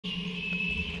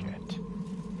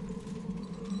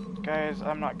Guys,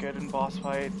 I'm not good in boss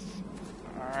fights.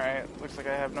 Alright, looks like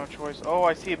I have no choice. Oh,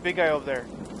 I see a big guy over there.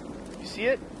 You see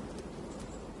it?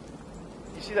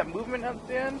 You see that movement at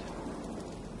the end?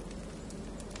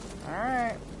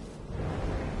 Alright.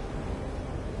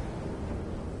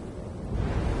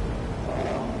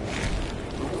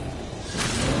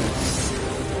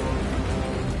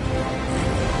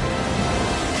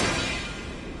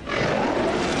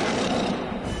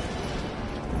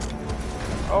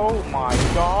 Oh my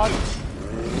god.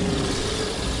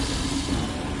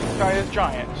 This guy is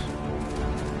giant.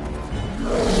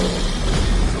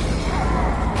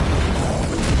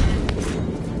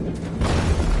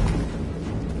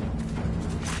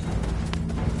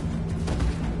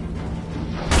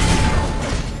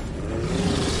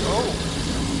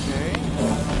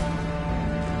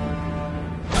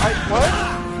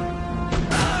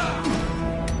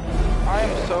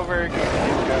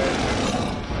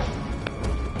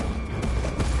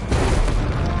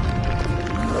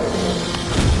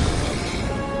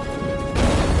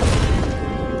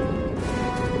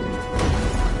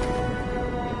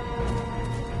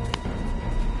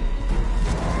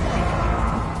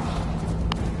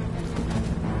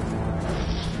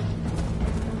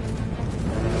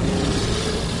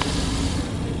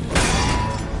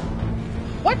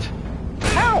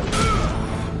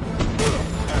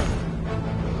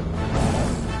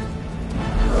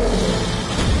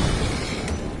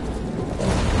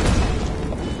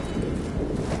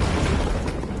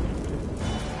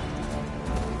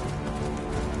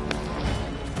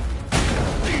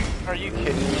 Are you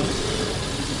kidding me?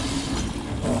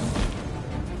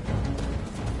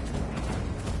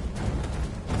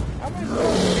 How am I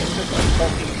supposed to beat this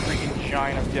fucking freaking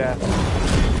giant of death?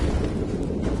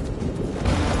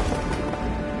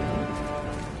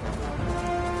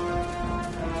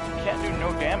 Can't do no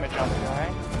damage on the guy.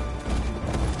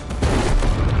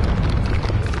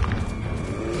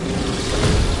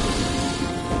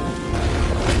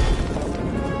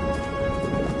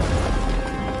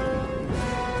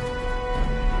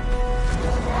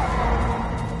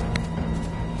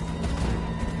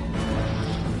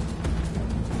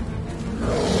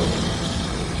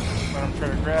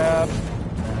 Grab.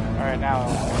 Alright, now.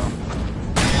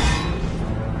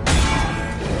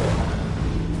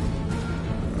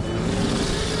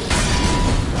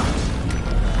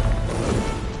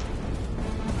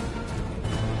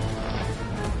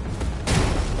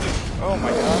 Oh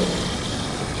my god.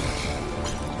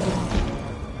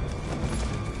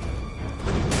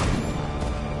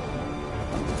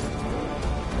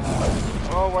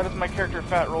 Oh, why does my character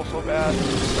fat roll so bad?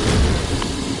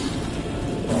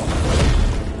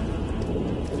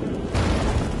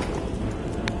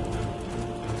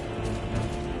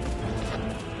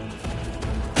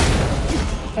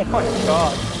 Oh my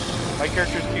god. My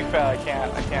character's too fat,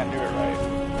 I can't do it right.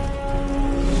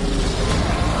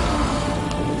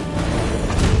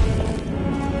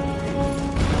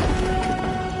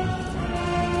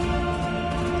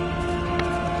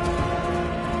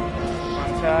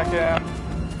 Attack him.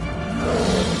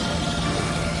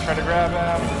 Try to grab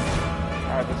him.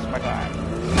 Alright, this is my time.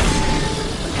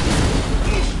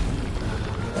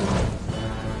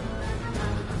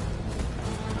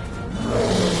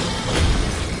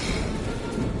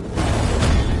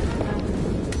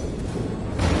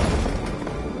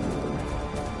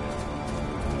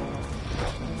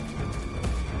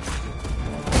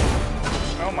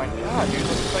 Oh my god, dude,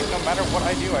 it's like no matter what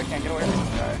I do, I can't get away from this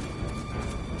guy.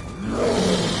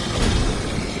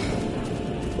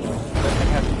 That thing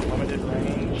has limited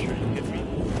range, are you kidding me?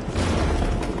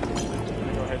 I'm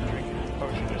gonna go ahead and drink a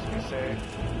potion just to be safe.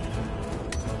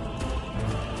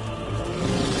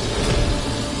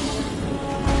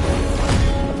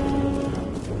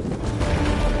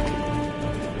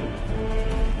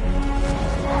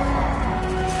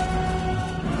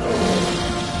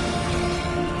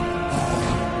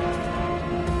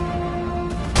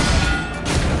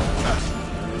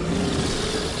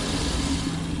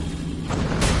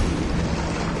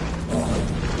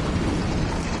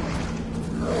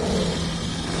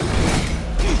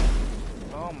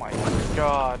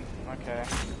 God, okay.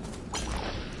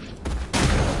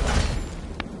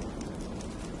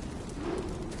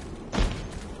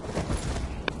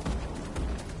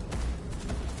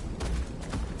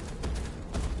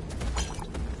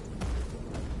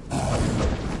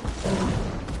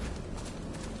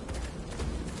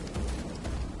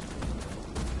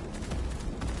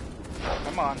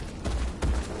 Come on.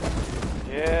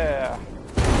 Yeah.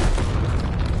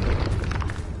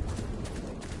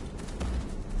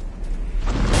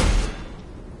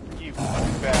 You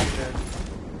bastard.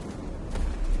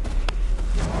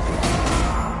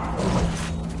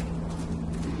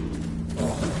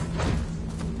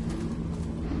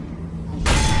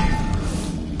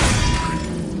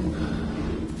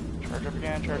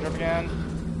 again.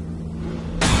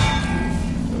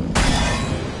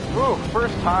 Ooh,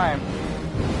 first time.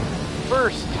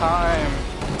 First time.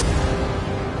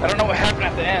 I don't know what happened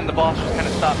at the end. The boss just kind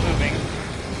of stopped moving.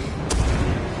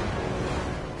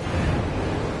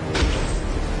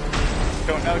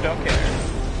 Don't know, don't care.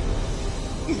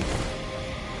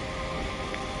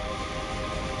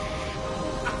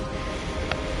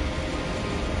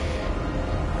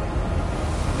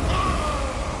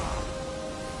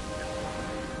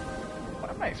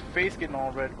 Why is my face getting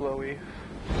all red glowy?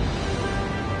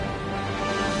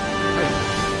 Hey,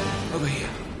 over here.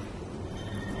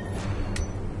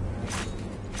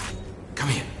 Come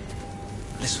here.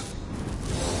 Listen.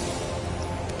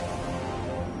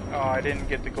 Oh, I didn't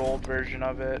get the gold version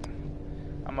of it.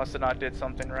 I must have not did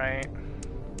something right.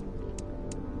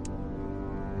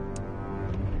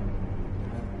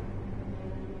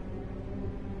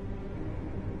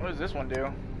 What does this one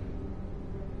do?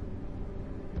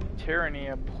 Tyranny,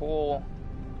 a pole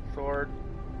sword.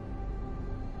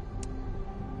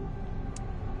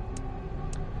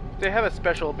 If they have a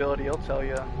special ability, I'll tell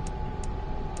you.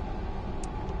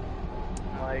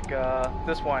 Like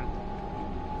this one.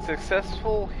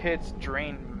 Successful hits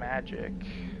drain magic.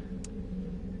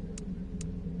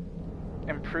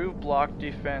 Improve block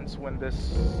defense when this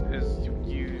is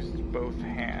used both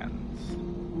hands.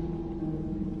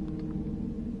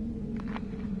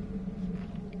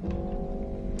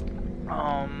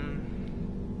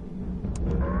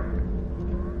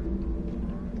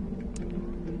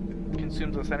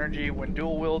 Consumes less energy when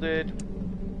dual wielded.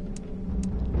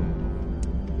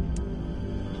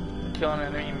 Killing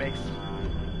an enemy makes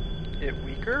it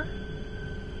weaker.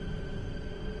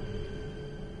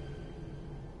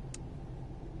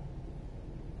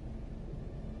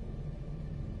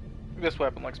 This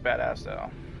weapon looks badass though.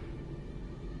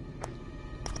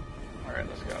 Alright,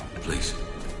 let's go. Please.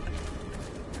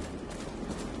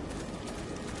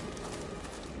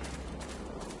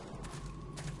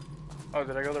 Oh,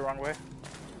 did I go the wrong way?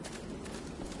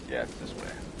 Yeah, it's this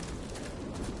way.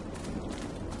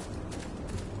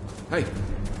 Hey,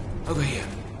 over here.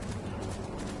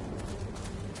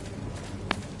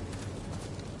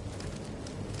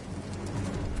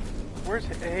 Where's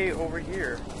A over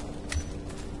here?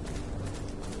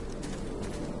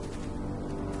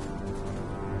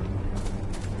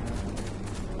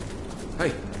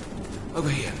 Hey, over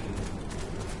here.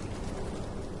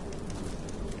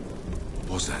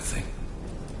 What was that thing?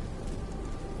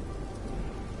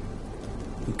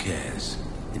 Who cares?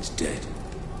 It's dead.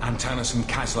 Antanas and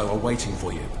Kaslo are waiting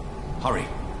for you. Hurry.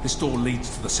 This door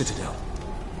leads to the Citadel.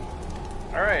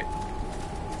 Alright.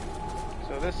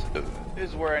 So this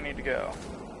is where I need to go.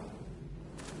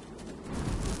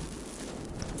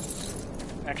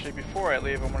 Actually, before I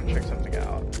leave, I want to check something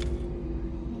out.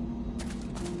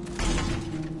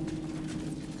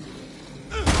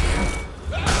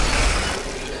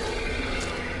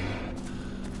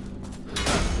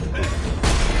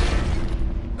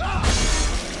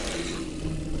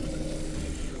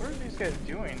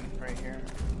 Doing right here?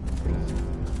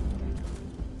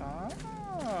 Oh,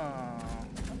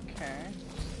 okay.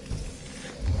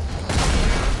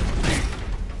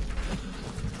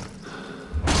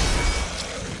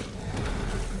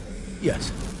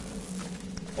 Yes.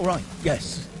 All right,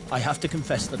 yes. I have to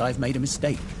confess that I've made a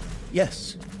mistake.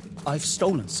 Yes, I've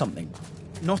stolen something.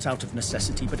 Not out of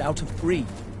necessity, but out of greed.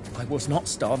 I was not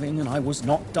starving and I was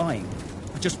not dying.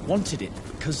 I just wanted it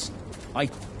because I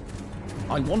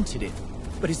wanted it.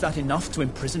 But is that enough to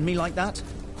imprison me like that?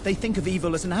 They think of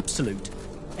evil as an absolute.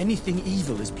 Anything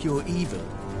evil is pure evil.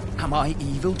 Am I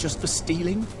evil just for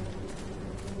stealing?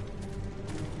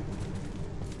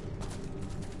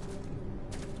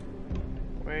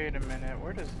 Wait a minute,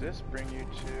 where does this bring you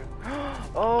to?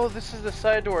 Oh, this is the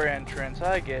side door entrance.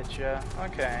 I get you.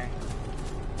 Okay.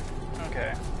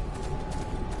 Okay.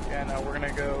 Yeah, no, we're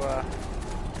gonna go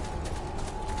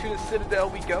to the Citadel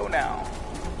we go now.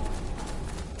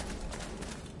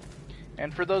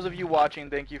 And for those of you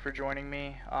watching, thank you for joining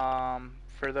me.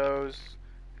 For those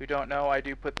who don't know, I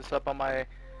do put this up on my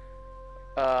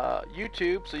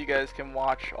YouTube so you guys can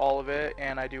watch all of it,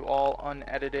 and I do all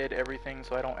unedited everything,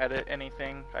 so I don't edit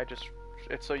anything.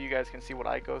 It's so you guys can see what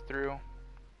I go through.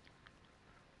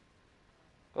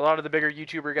 A lot of the bigger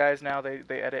YouTuber guys now, they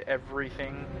edit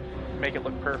everything, make it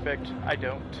look perfect. I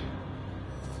don't,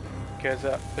 because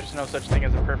there's no such thing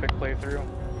as a perfect playthrough.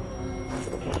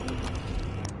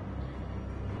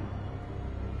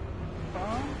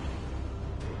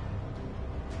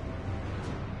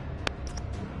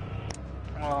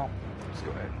 Well, let's go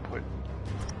ahead and put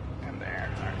him there.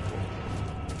 Alright, cool.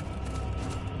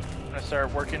 I'm gonna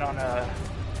start working on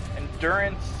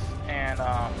endurance and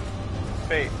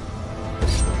Faith.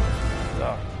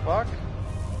 The fuck?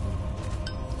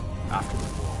 After the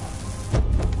war,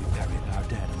 we buried our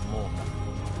dead and mourned them.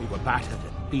 We were battered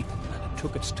and beaten, and it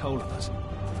took its toll on us.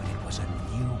 But it was a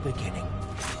new beginning.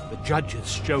 The judges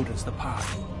showed us the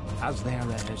path. As their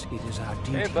heirs, it is our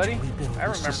duty Hey, buddy. to rebuild I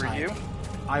this remember society. you.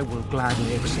 I will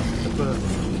gladly accept the burden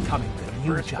of becoming the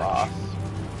new First judge, boss.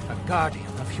 a guardian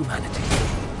of humanity.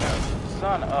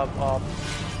 Son of a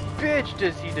bitch,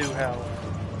 does he do hell?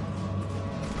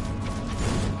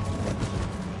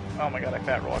 Oh my god, I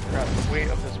fat rolled. I forgot the weight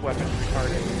of this weapon is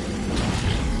retarded.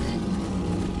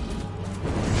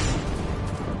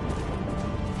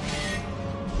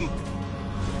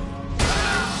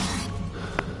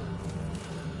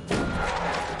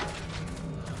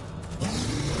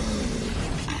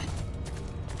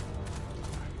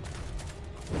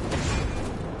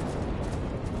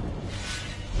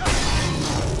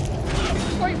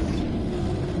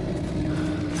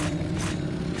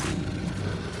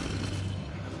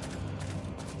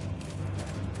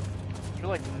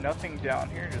 Nothing down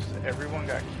here, just everyone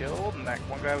got killed, and that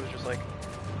one guy was just like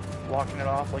blocking it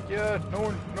off, like, yeah, no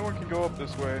one can go up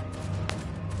this way.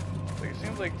 Like, it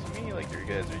seems like to me like you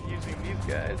guys are using these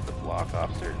guys to block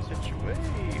off certain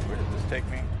situations. Where does this take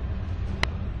me?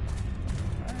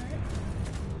 Alright.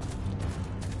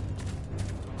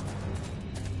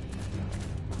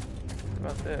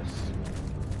 What about this?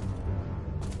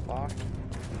 Locked.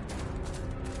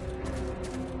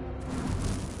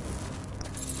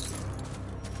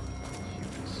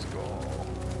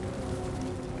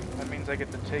 I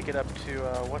get to take it up to,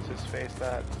 what's his face,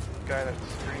 that guy that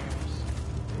streams.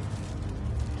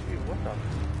 Dude, what the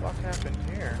fuck happened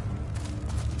here?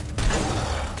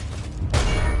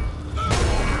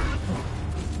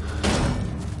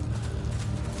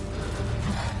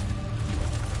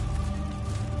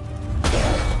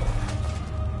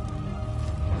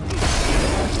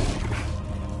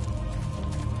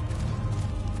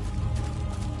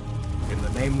 In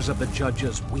the names of the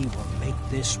judges, we will make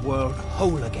this world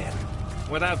whole again.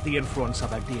 Without the influence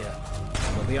of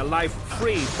Adir, will be a life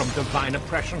free from divine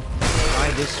oppression. By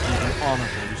this we will honor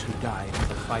those who died in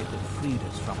the fight that freed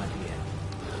us from Adir.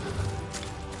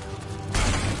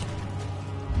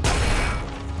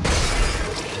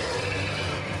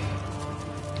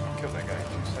 Kill that guy in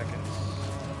 2 seconds.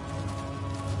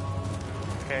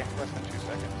 Okay, less than 2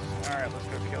 seconds. Alright, let's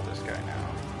go kill this guy now.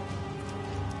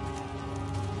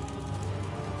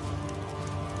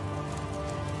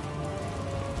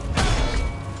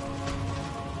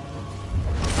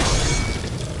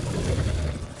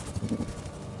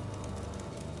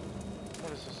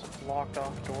 Locked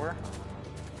off door.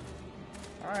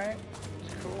 Alright,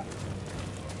 it's cool.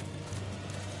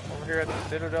 Over here at the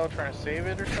Citadel trying to save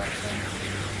it or something?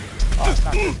 Oh, it's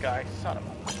not this guy. Son of a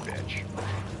bitch.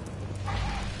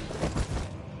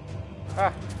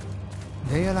 Ah.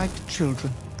 They are like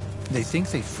children. They think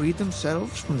they freed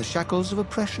themselves from the shackles of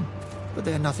oppression, but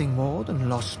they are nothing more than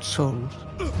lost souls.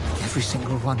 Every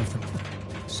single one of them.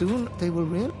 Soon they will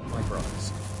realize. My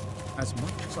brothers, as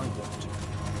much as I want to,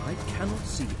 I cannot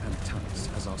see Antanas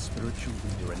as our spiritual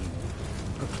leader anymore.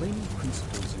 Proclaiming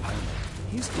principles and honor,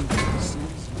 his influence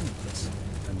seems limitless,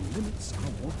 and limits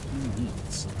are what he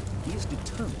needs. He is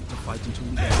determined to fight until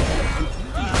the end.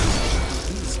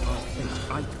 It is our fate.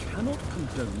 I cannot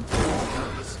condone what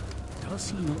he does. Does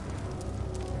he not?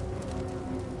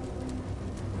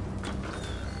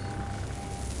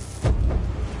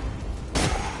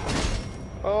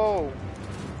 Oh.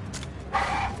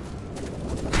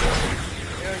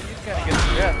 Yeah, he's gonna get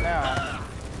to death now.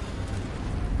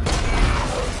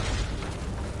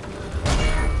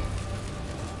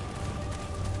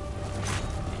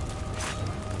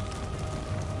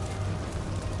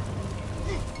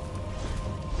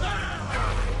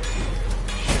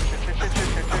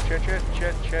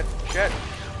 Shit.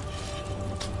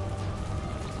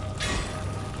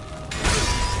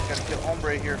 Gotta kill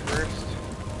Hombre here first.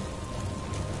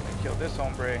 Kill this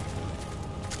Hombre.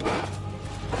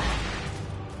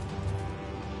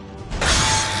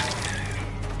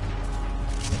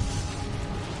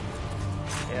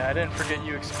 Yeah, I didn't forget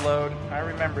you explode. I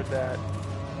remembered that.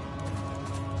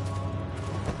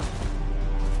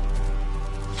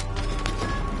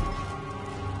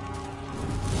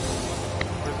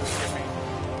 What does this give me?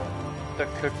 The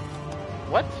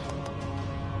what?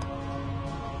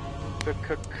 The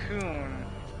Cocoon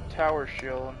Tower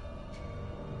Shield.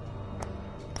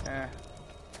 Eh.